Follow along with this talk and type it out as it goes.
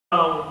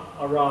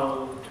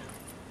around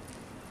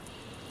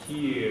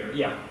here,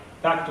 yeah,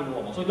 back to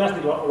normal. So it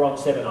lasted around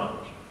 7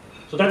 hours.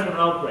 So that's what an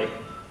outbreak,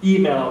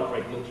 email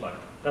outbreak looks like.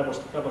 That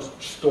was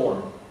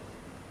storm.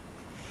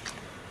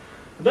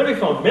 And then we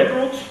found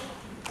Memoirs,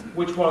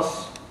 which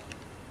was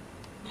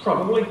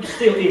probably,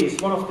 still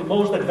is, one of the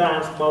most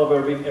advanced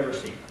malware we've ever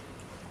seen.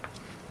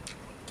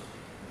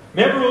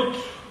 Memoirs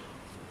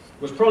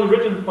was probably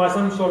written by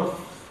some sort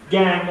of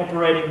gang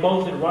operating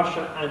both in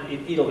Russia and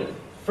in Italy.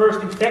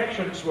 First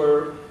infections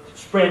were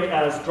spread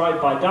as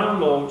drive-by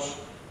downloads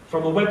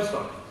from a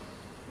website.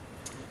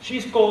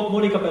 She's called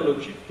Monica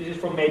Bellucci. This is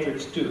from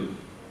Matrix 2.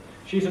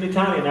 She's an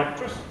Italian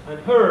actress, and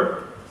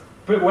her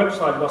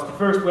website was the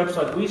first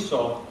website we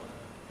saw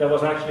that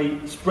was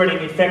actually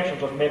spreading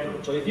infections of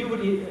Memoirs. So if you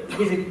would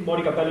visit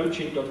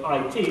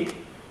monicabellucci.it,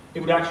 it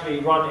would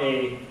actually run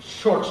a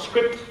short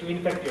script to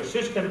infect your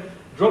system,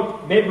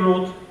 drop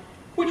Memoirs,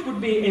 which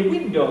would be a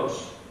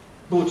Windows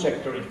boot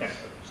sector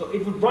infector. So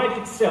it would write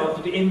itself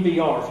to the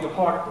MBR of your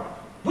hard drive,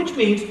 which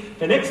means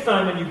the next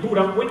time when you boot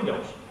up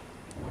Windows,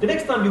 the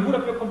next time you boot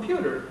up your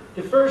computer,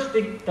 the first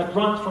thing that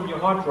runs from your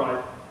hard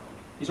drive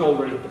is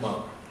already the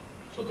malware.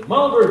 So the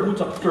malware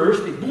boots up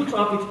first, it boots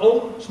up its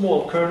own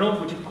small kernel,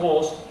 which it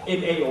calls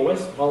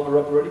MAOS,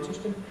 Malware Operating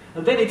System,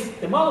 and then it's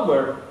the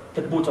malware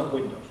that boots up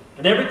Windows.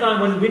 And every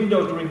time when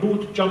Windows during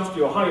boot jumps to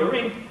your higher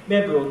ring,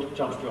 Memoirs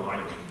jumps to your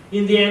higher ring.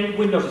 In the end,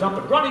 Windows is up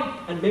and running,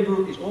 and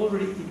Memoirs is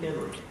already in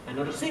memory. And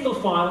not a single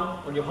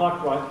file on your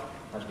hard drive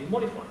has been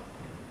modified.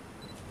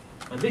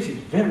 And this is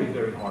very,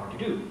 very hard to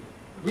do.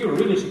 We were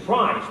really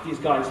surprised these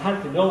guys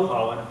had the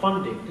know-how and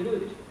funding to do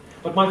this.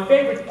 But my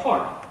favorite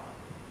part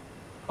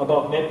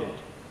about Memoirs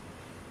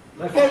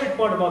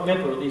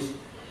is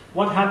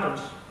what happens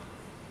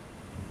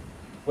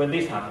when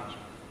this happens.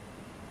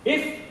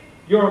 If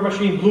your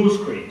machine blue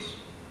screens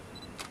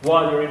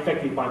while you're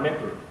infected by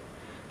Memoirs,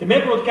 the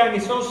Memoirs gang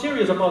is so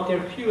serious about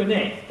their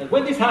Q&A that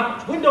when this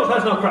happens, Windows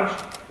has now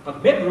crashed,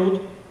 but Memoirs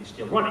is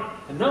still running.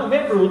 And now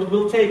Memoirs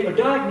will take a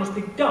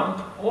diagnostic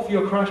dump of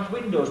your crashed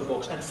Windows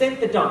box and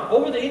send the dump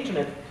over the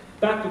internet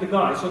back to the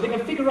guys so they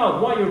can figure out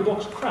why your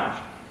box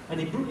crashed and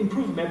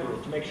improve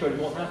Memoirs to make sure it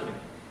won't happen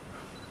again.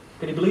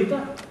 Can you believe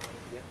that?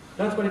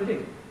 That's what it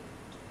did.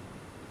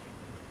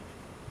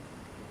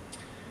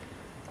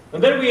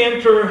 And then we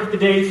enter the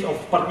days of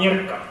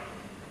Partnerka.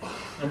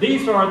 And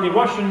these are the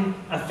Russian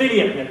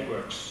affiliate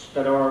networks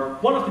that are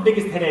one of the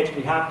biggest headaches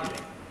we have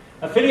today.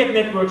 Affiliate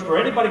networks where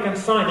anybody can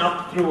sign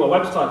up through a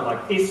website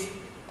like this,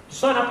 to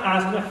sign up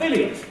as an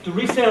affiliate to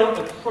resell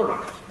a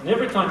product. And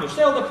every time you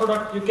sell the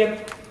product, you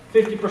get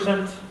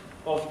 50%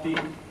 of the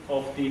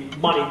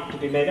money to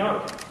be made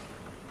out of it.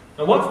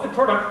 Now what's the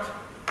product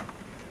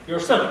you're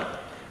selling?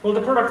 Well,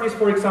 the product is,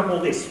 for example,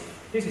 this.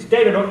 This is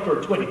Data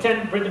Doctor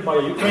 2010, written by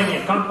a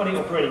Ukrainian company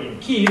operating in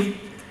Kyiv.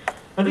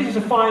 And this is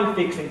a file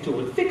fixing tool.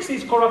 It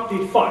fixes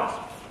corrupted files.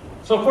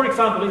 So, for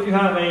example, if you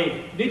have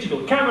a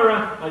digital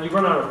camera and you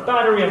run out of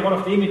battery and one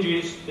of the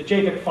images, the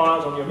JPEG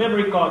files on your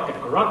memory card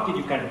get corrupted,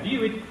 you can't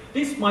view it,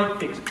 this might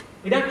fix it.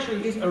 It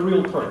actually is a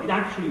real product. It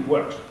actually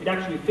works. It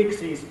actually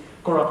fixes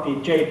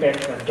corrupted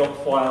JPEGs and doc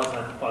files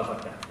and files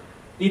like that.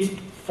 It's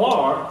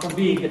far from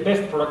being the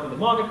best product in the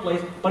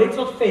marketplace, but it's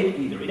not fake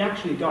either. It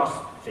actually does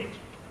things.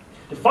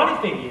 The funny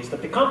thing is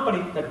that the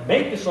company that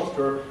made the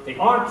software, they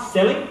aren't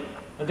selling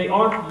and they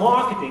aren't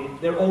marketing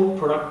their own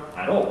product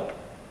at all.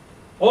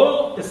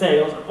 All the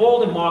sales and all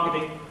the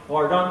marketing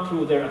are done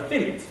through their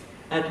affiliates.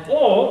 And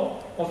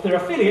all of their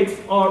affiliates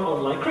are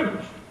online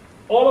criminals.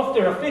 All of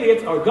their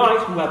affiliates are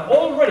guys who have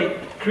already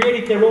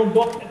created their own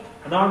botnet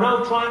and are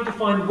now trying to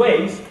find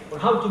ways on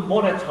how to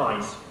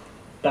monetize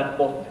that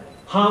botnet.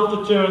 How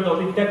to turn those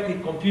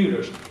infected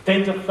computers,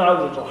 tens of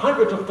thousands or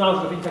hundreds of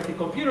thousands of infected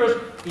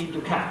computers, into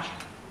cash.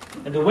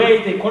 And the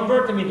way they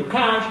convert them into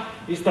cash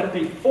is that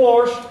they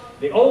force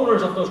the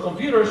owners of those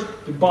computers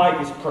to buy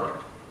this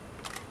product.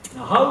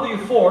 Now, how do you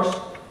force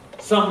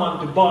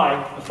someone to buy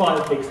a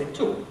file fixing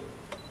tool?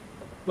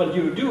 Well,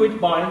 you do it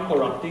by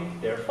corrupting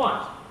their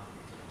files.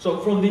 So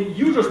from the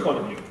user's point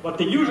of view, what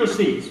the user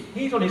sees,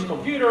 he's on his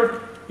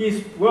computer,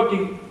 he's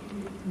working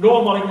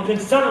normally, and then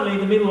suddenly in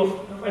the middle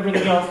of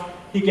everything else,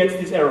 he gets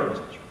this error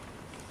message.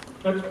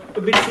 That's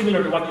a bit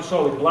similar to what you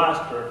saw with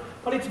Blaster,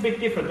 but it's a bit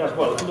different as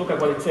well. If you look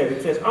at what it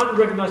says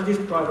unrecognized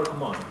disk driver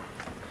command.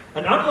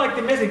 And unlike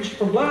the message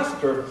from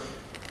Blaster,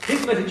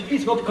 this message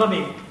is not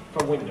coming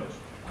from Windows.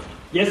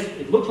 Yes,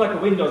 it looks like a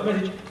Windows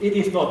message. It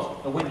is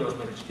not a Windows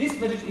message. This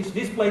message is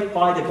displayed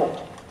by the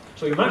bot.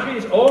 So your machine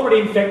is already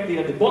infected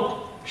and the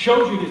bot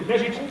shows you this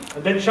message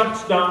and then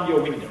shuts down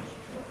your Windows.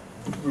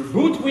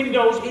 Reboot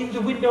Windows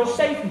into Windows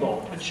safe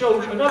mode and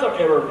shows another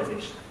error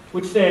message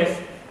which says,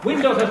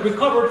 Windows has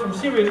recovered from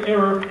serious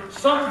error,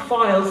 some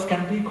files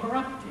can be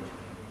corrupted.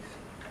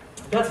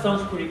 That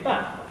sounds pretty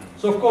bad.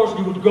 So of course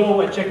you would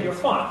go and check your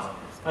files.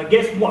 And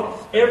guess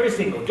what? Every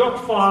single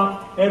doc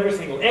file, every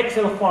single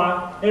Excel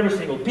file, every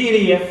single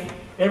PDF,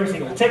 every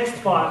single text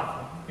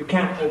file, you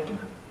can't open.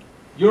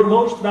 Your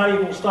most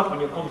valuable stuff on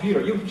your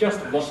computer, you've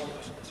just lost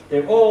it.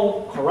 They're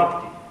all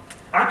corrupted.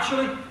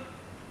 Actually,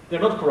 they're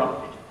not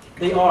corrupted.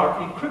 They are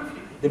encrypted.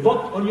 The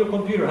bot on your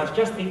computer has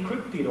just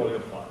encrypted all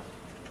your files.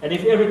 And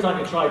if every time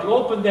you try to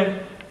open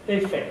them, they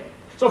fail.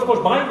 So of course,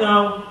 by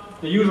now,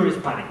 the user is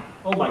panicking.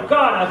 Oh my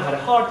God, I've had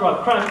a hard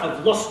drive crash,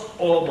 I've lost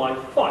all my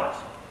files.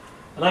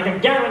 And I can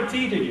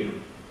guarantee to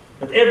you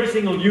that every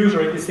single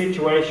user in this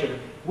situation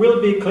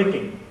will be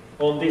clicking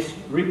on this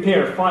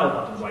repair file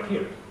button right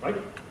here, right?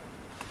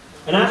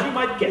 And as you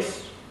might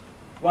guess,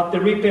 what the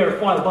repair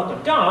file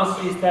button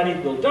does is that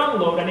it will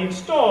download and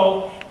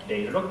install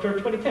Data Doctor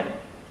 2010.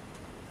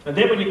 And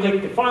then when you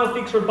click the file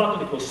fixer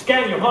button, it will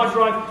scan your hard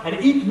drive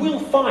and it will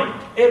find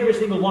every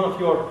single one of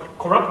your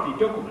corrupted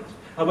documents.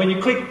 And when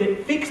you click the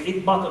fix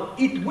it button,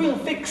 it will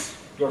fix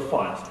your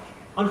files.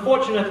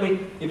 Unfortunately,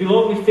 it will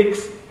only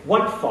fix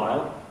one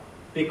file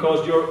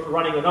because you're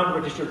running an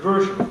unregistered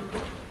version.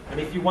 And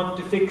if you want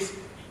to fix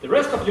the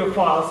rest of your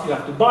files, you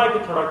have to buy the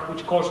product,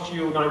 which costs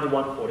you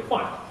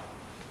 $91.45.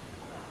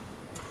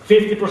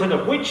 50%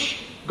 of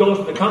which goes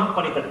to the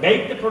company that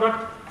made the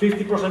product,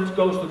 50%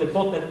 goes to the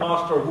botnet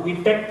master who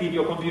infected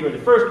your computer in the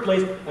first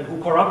place and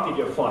who corrupted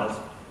your files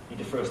in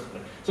the first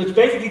place. So it's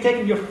basically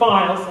taking your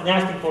files and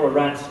asking for a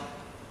ransom.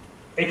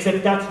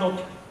 Except that's not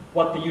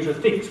what the user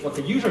thinks. What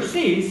the user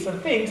sees and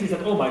thinks is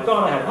that, oh my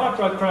God, I had a hard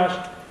drive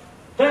crash.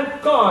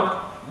 Thank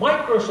God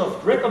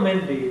Microsoft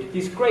recommended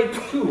this great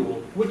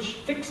tool which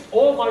fixed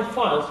all my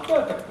files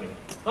perfectly.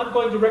 I'm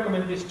going to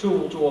recommend this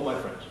tool to all my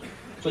friends.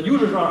 So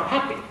users are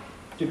happy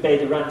to pay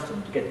the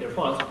ransom to get their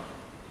files.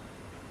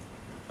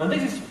 And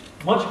this is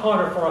much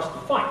harder for us to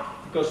fight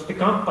because the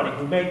company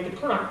who made the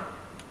product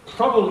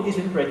probably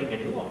isn't breaking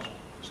any laws.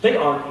 So they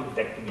aren't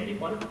infecting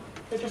anybody.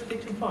 They're just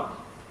fixing files.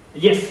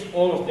 Yes,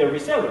 all of their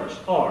resellers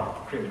are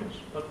criminals,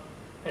 but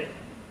hey,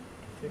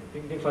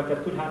 things like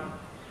that could happen.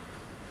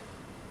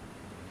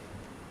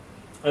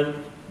 And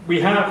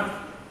we have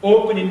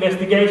open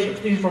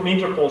investigations. This is from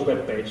Interpol's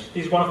webpage.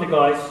 This is one of the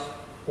guys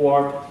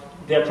who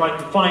they're trying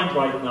to find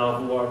right now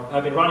who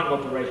have been running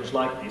operations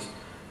like this.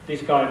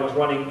 This guy was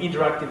running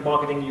interactive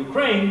marketing in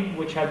Ukraine,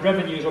 which had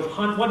revenues of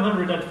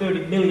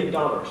 $130 million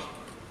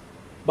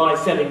by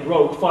selling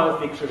rogue file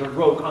fixers and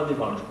rogue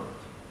antivirus products.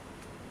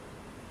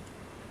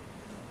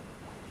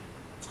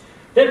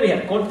 Then we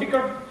have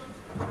Configure.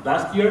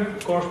 Last year,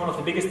 of course, one of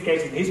the biggest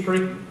cases in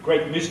history.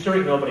 Great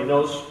mystery. Nobody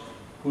knows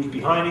who's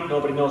behind it.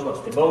 Nobody knows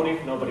what's the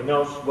motive. Nobody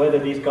knows whether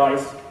these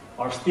guys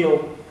are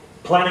still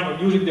planning on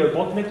using their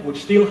botnet,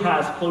 which still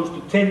has close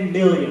to 10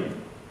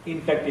 million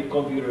infected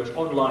computers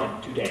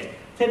online today.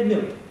 10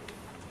 million.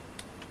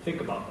 Think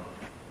about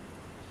that.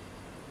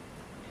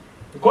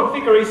 The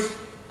Configure is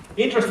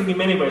interesting in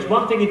many ways.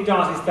 One thing it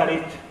does is that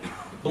it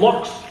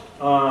blocks,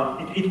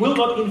 it will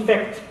not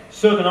infect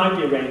certain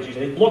IP ranges,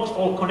 and it blocks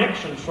all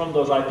connections from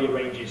those IP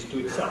ranges to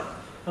itself.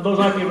 And those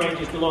IP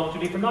ranges belong to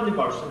different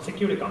antivirus and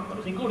security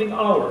companies, including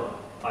our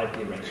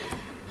IP range,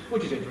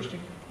 which is interesting.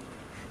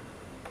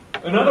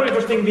 Another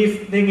interesting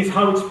thing is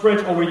how it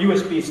spreads over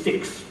USB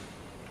sticks.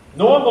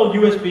 Normal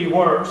USB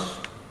worms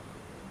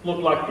look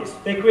like this.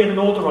 They create an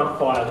autorun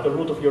file at the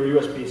root of your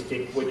USB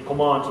stick with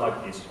commands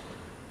like this.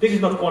 This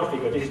is not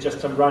Configure, this is just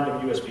some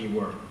random USB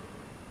worm.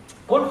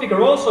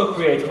 Configure also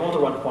creates an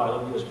autorun file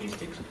on USB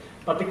sticks,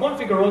 but the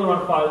Configure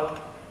autorun file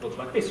looks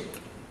like this.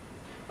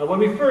 And when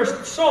we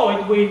first saw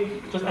it,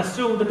 we just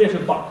assumed that there's a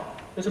bug.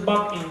 There's a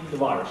bug in the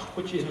virus,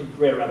 which isn't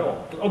rare at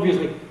all. But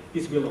obviously,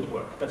 this will not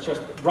work. That's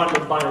just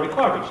random binary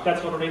garbage.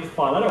 That's not an inf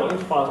file at all.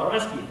 Inf files are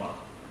ASCII files.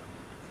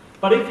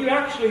 But if you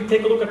actually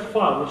take a look at the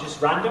file, which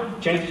is random,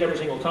 changes every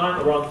single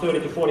time, around 30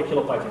 to 40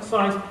 kilobytes in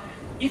size,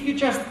 if you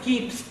just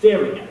keep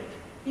staring at it,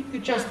 if you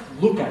just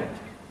look at it,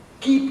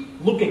 keep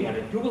looking at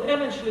it, you will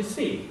eventually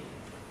see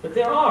that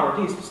there are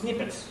these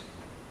snippets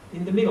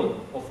in the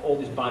middle of all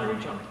this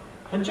binary junk.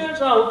 And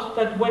turns out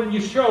that when you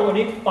show an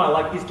inf file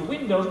like this to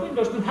Windows,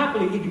 Windows will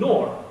happily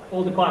ignore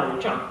all the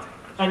binary junk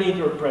and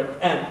interpret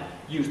and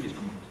use this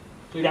command.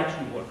 So it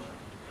actually works.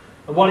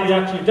 And what it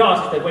actually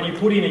does is that when you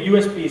put in a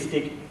USB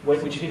stick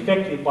which is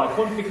infected by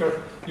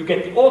Configure, you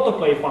get the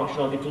autoplay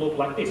functionality to look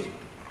like this.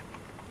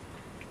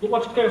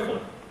 Watch carefully.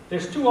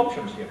 There's two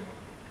options here.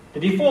 The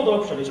default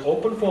option is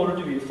open folder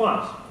to view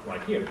files,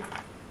 right here.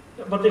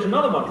 But there's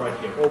another one right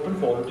here, open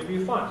folder to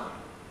view files.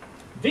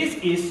 This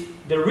is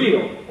the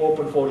real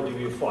open folder to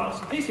view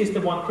files. This is the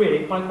one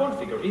created by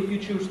Configure. If you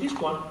choose this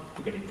one,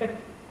 you get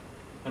infected.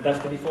 And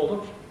that's the default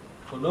option.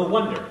 So no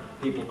wonder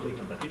people click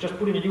on that. You just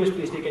put in a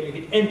USB stick and you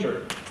hit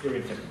enter, you're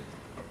infected.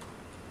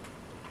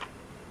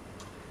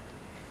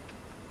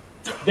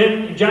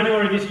 Then in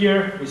January this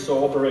year, we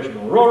saw Operation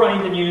Aurora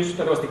in the news.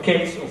 That was the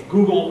case of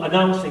Google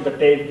announcing that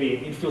they've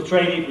been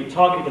infiltrated with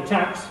targeted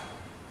attacks.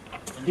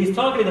 And these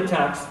targeted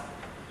attacks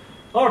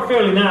are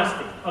fairly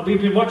nasty.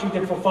 We've been watching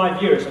them for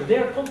 5 years, and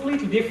they're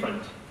completely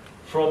different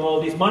from all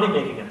these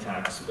money-making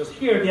attacks. Because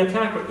here, the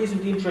attacker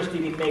isn't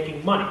interested in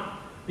making money.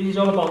 This is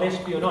all about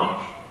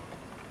espionage.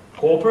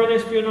 Corporate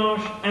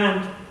espionage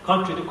and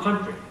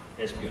country-to-country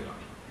espionage.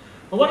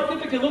 Well, what it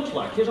typically looks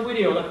like, here's a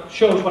video that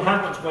shows what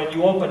happens when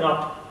you open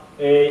up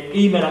an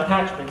email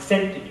attachment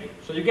sent to you.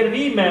 So you get an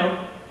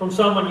email from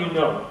someone you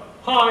know.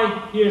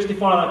 hi, here's the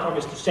file I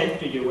promised to send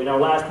to you in our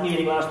last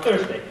meeting last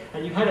Thursday.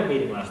 And you had a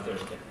meeting last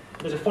Thursday.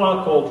 There's a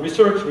file called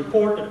research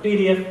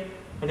report.pdf,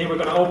 and then we're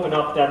going to open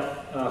up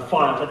that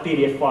file, that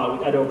PDF file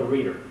with Adobe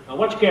Reader. Now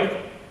watch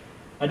carefully.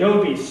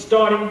 Adobe is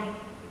starting,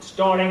 it's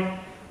starting.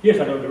 Here's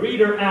Adobe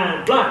Reader,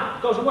 and blank,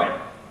 it goes away.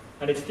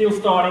 And it's still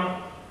starting,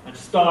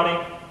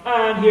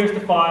 and here's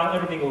the file,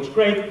 everything looks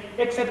great,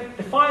 except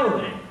the file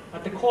name.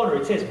 At the corner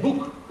it says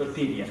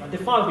book.pdf, and the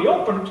file we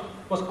opened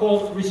was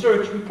called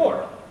research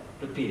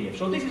report.pdf.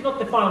 So this is not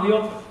the file we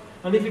opened.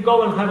 And if you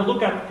go and have a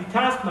look at the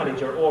task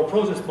manager or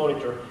process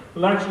monitor,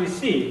 you'll actually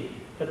see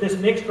that there's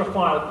an extra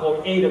file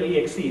called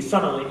a.exe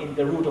suddenly in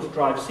the root of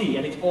drive C,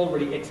 and it's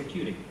already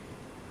executing.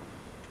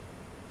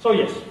 So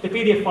yes, the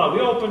PDF file we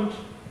opened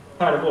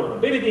had a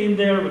vulnerability in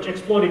there which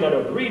exploited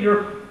Adobe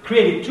Reader,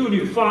 created two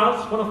new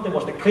files. One of them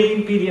was the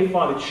clean PDF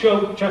file it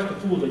showed just to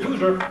fool the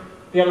user.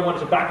 The other one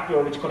is a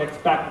backdoor which connects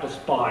back to the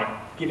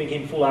spy, giving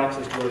him full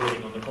access to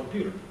everything on the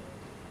computer.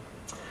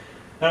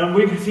 And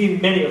we've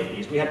seen many of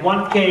these. We had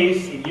one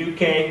case in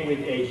UK with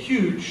a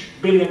huge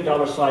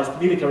billion-dollar-sized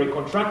military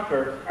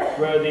contractor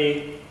where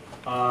the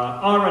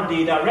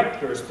R&D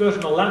director's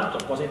personal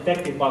laptop was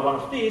infected by one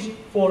of these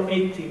for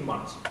 18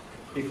 months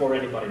before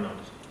anybody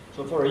noticed.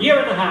 So for a year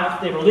and a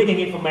half, they were leaking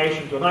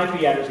information to an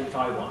IP address in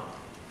Taiwan.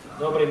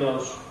 Nobody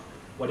knows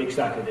what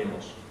exactly they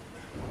was.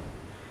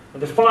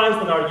 And the files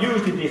that are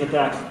used in these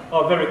attacks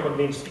are very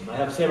convincing. I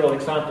have several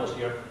examples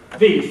here.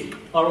 These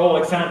are all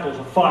examples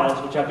of files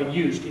which have been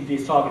used in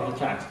these targeted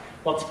attacks.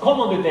 What's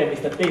common with them is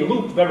that they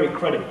look very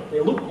credible.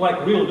 They look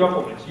like real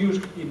documents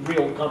used in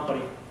real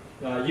company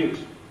use.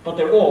 But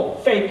they're all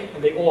fake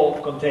and they all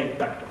contain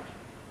backdoors.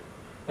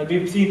 And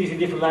we've seen this in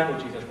different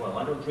languages as well.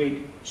 I don't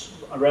read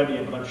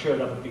Arabian, but I'm sure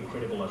that would be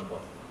credible as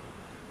well.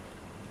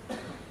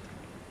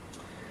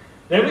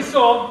 Then we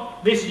saw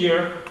this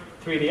year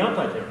 3D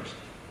anti-terrorism.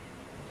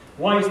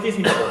 Why is this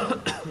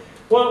important?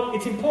 Well,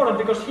 it's important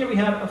because here we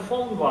have a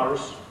phone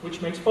virus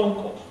which makes phone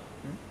calls.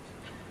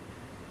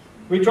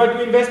 We tried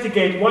to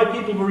investigate why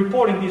people were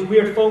reporting these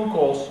weird phone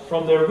calls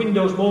from their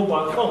Windows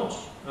mobile phones.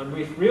 And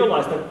we've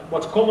realized that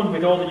what's common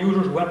with all the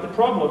users who had the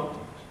problem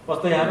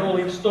was they had all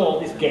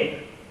installed this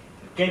game.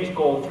 The game is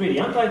called 3D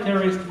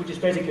Anti-Terrorist, which is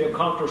basically a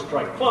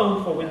Counter-Strike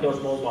clone for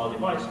Windows mobile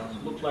devices.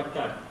 It looks like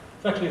that.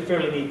 It's actually a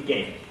fairly neat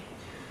game.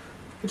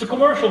 It's a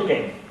commercial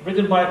game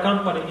written by a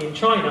company in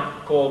China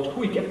called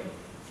Hypponen.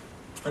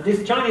 And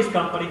this Chinese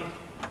company,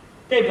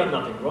 they've done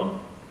nothing wrong.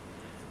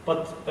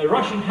 But a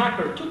Russian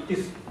hacker took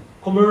this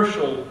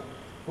commercial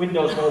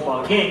Windows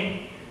mobile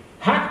game,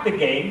 hacked the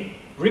game,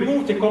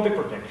 removed the copy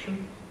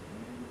protection,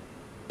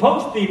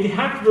 posted the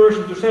hacked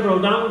version to several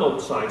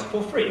download sites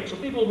for free. So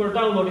people were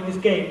downloading this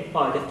game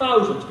by the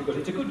thousands because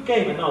it's a good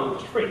game and now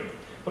it's free.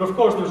 But of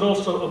course there's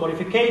also a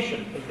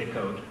modification in the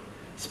code.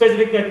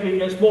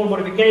 Specifically a small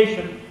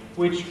modification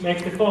which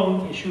makes the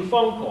phone issue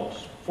phone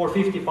calls for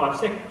 55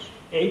 seconds.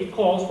 8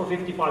 calls for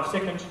 55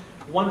 seconds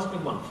once a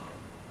month.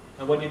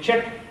 And when you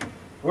check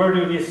where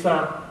do these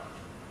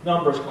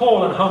numbers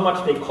call and how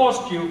much they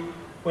cost you,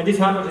 when this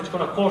happens it's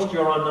going to cost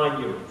you around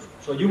 €9.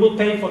 So you will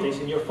pay for this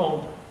in your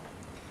phone.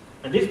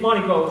 And this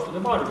money goes to the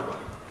virus guy.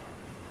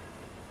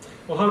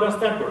 Well, how does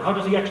that work? How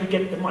does he actually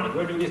get the money?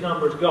 Where do these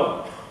numbers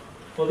go?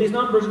 Well, these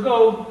numbers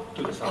go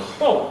to the South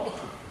Pole.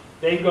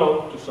 They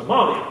go to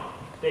Somalia.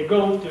 They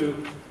go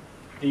to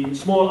the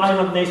small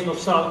island nation of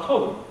South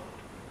Togo.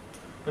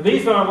 And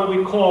these are what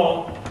we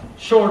call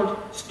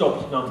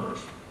short-stopped numbers.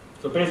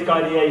 So the basic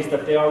idea is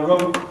that they are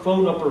rogue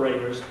phone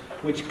operators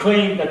which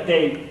claim that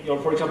they,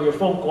 for example, your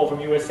phone call from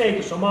USA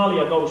to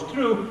Somalia goes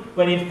through,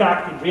 when in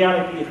fact, in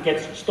reality, it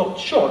gets stopped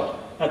short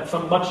at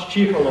some much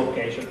cheaper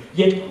location,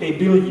 yet they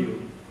bill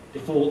you the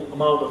full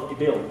amount of the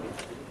bill.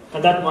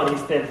 And that money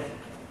is then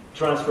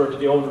transferred to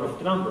the owner of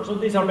the number. So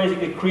these are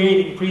basically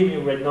creating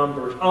premium rate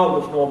numbers out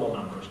of normal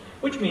numbers,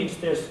 which means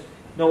there's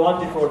no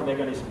anti-fraud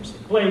mechanisms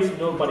in place,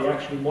 nobody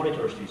actually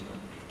monitors these numbers.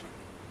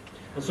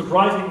 And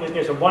surprisingly,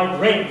 there's a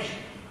wide range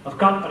of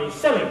companies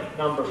selling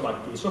numbers like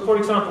these. So for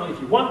example, if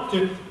you want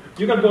to,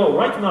 you can go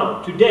right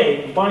now,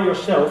 today, and buy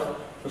yourself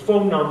a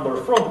phone number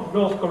from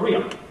North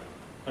Korea.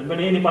 And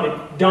when anybody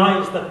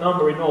dials that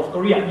number in North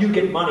Korea, you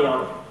get money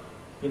out of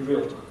it in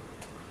real time.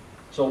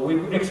 So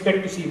we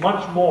expect to see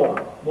much more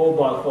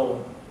mobile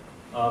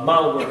phone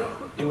malware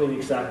doing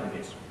exactly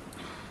this.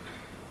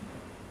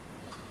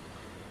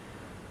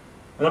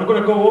 And I'm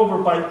going to go over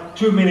by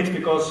 2 minutes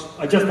because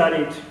I just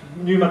added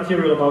new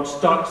material about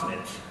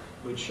Stuxnet,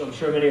 which I'm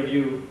sure many of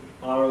you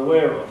are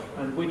aware of,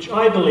 and which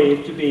I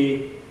believe to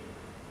be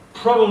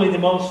probably the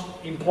most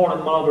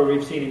important malware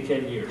we've seen in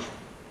 10 years.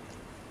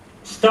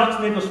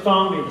 Stuxnet was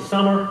found in the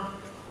summer.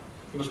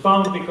 It was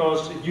found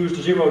because it used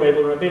a zero-day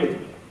vulnerability,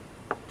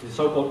 the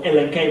so-called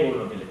LNK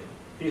vulnerability.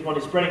 This one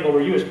is spreading over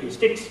USB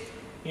sticks,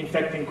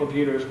 infecting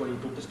computers when you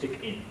put the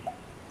stick in.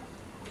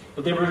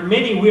 But there were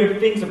many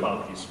weird things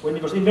about this. When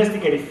it was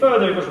investigated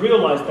further, it was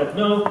realized that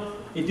no,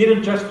 it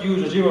didn't just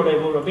use a zero-day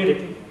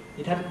vulnerability.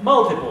 It had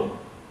multiple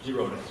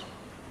zero days.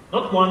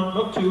 Not 1,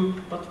 not 2,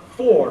 but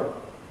 4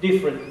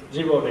 different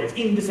zero days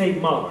in the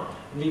same malware.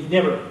 And we've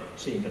never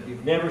seen that.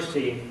 We've never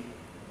seen,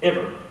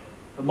 ever,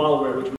 a malware which